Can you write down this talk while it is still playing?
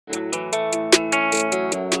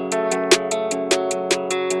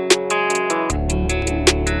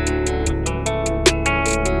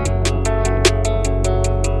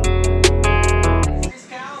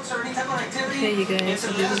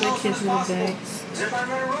Little bags.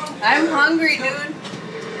 I'm hungry, dude.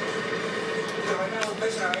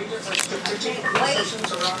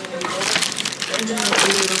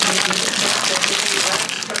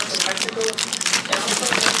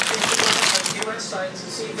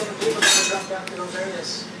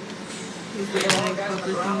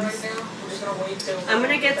 I'm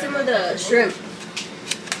gonna get some of the shrimp.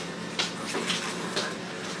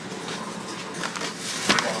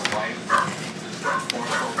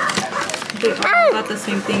 They all got the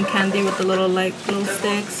same thing, candy with the little like glow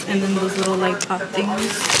sticks and then those little like pop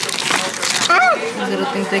things. Those little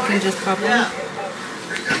things they can just pop in.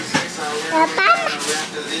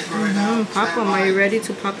 Pop them. Are you ready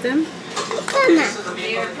to pop them?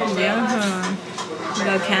 Yeah. You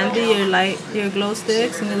got candy, your glow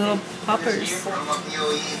sticks, and the little poppers. Just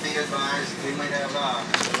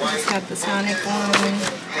got the Sonic one.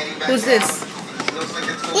 Who's this?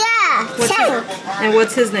 Yeah, and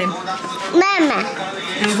what's his name? Mama.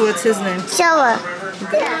 And what's his name? Shower.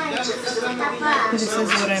 This is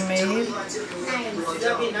what I made.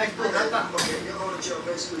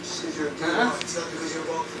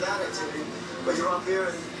 But you're up here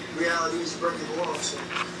and reality is breaking the law, so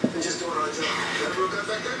we're just doing our job. That real guy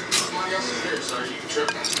back there? Somebody else is here, so you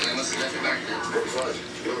tripping. Unless it's left back there.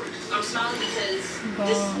 I'm smiling because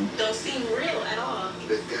this don't seem real at all.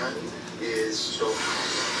 The gun is so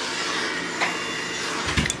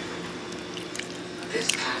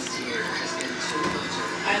This past year has been too much.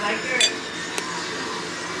 I like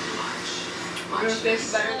your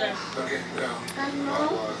face better than. okay, now.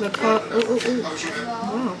 Look how,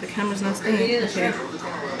 wow, the camera's not staying. Okay.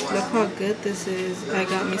 Look how good this is. I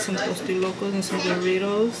got me some Tosti Locos and some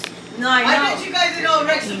Doritos. No, I know. I bet you guys know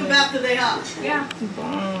Rex took them after they hop. Yeah.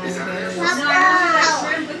 Bomb, guys. No, I know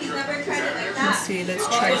that shrimp, but he's never tried it like that. Let's see, let's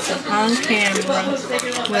try some on camera.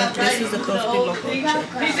 Well, this is the Tosti Loco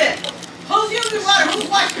chip. He said, who's using water? Who's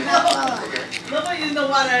washing the Nobody uses no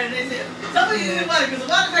water. And they said, somebody uses water because the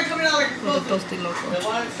water's not coming out like it's With the supposed to. Tosti Loco. The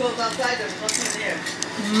water goes outside, there's nothing in there.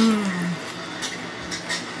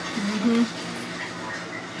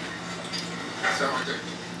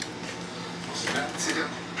 Sit down.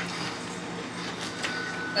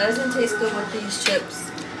 That doesn't taste good with these chips.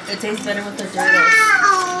 It tastes better with the Doritos.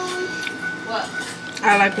 What?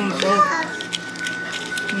 I like them both.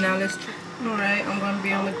 Now let's try. Alright, I'm going to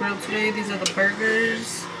be on the grill today. These are the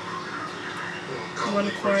burgers. One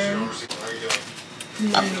corn.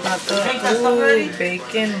 And then we got the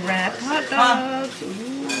bacon wrapped hot dogs.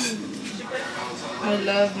 Ooh. I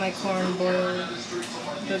love my corn boiled.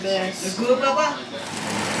 The best. Good, Papa?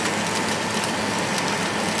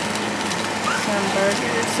 Some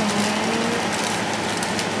burgers, some wings.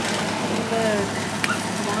 Look.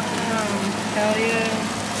 Wow. Hell yeah.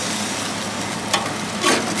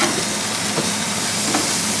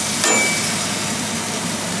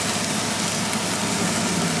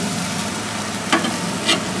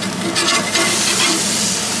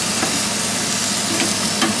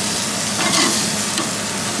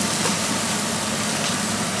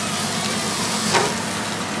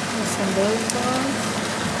 Some those balls.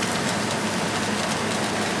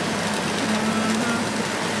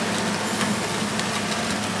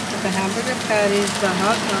 The hamburger patties, the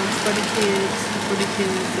hot dogs for the kids,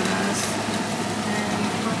 and us. And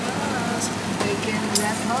for us, bacon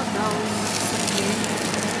wrapped hot dogs.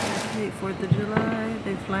 Okay. 4th of July,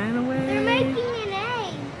 they flying away. They're making an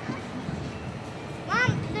egg.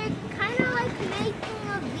 Mom, they're kind of like making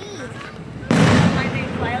a bee. Why they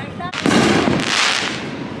fly like that?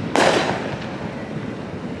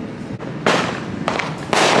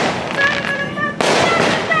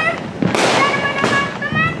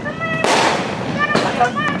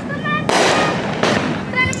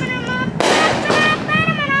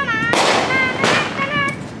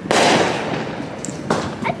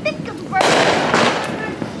 I think a bird.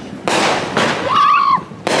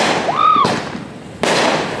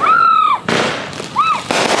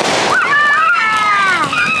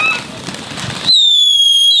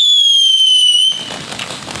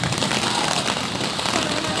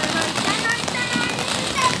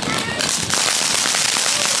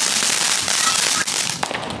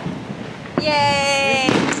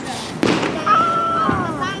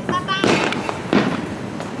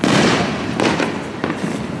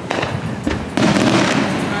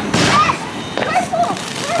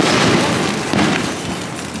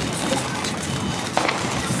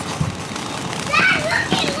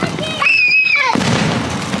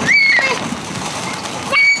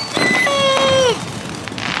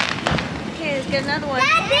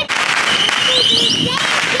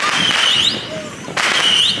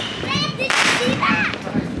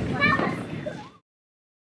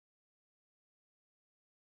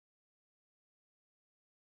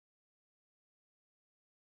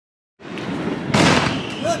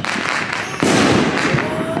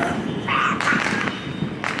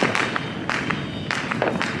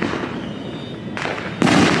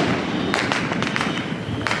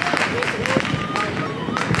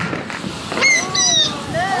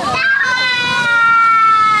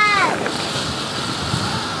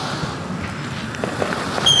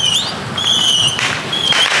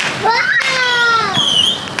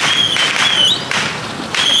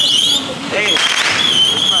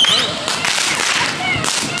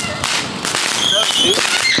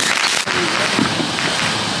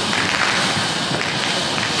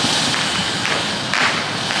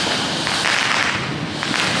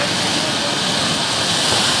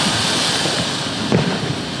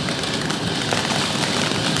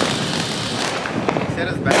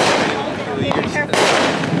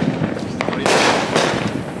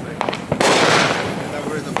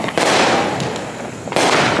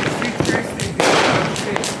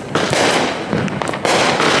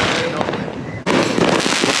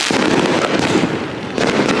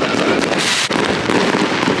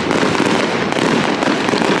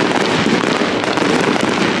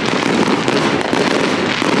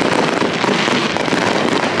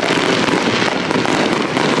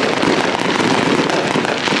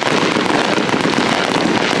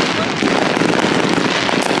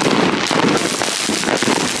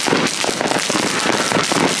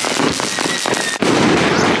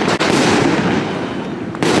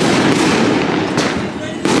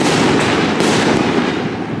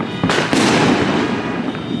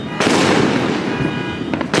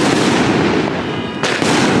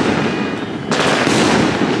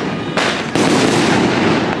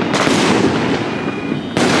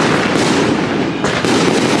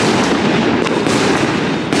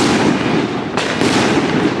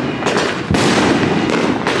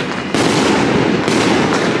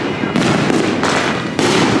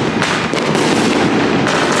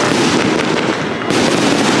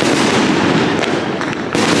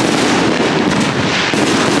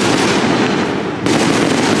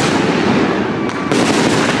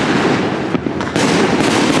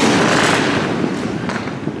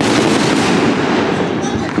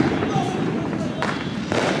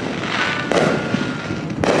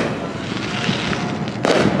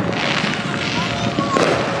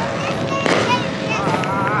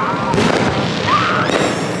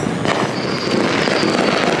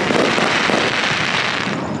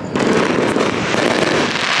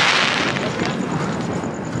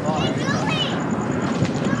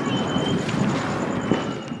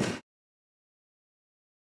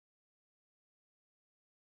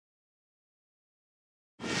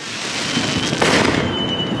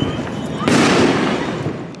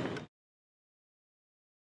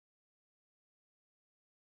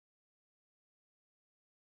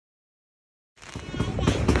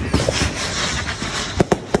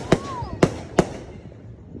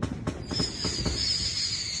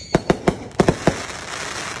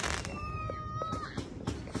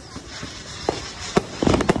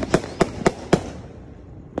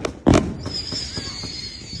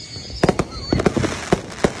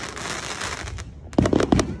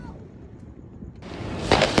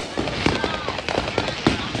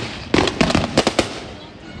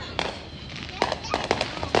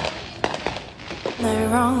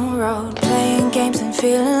 wrong road, playing games and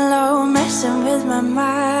feeling low, messing with my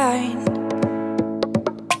mind.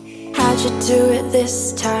 How'd you do it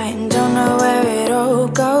this time? Don't know where it all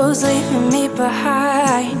goes, leaving me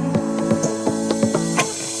behind.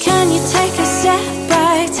 Can you take a step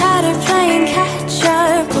back? Tired of playing catch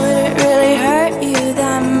up. Would it really hurt you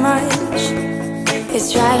that much?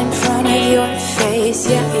 It's right in front of your face,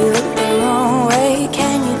 yeah, you look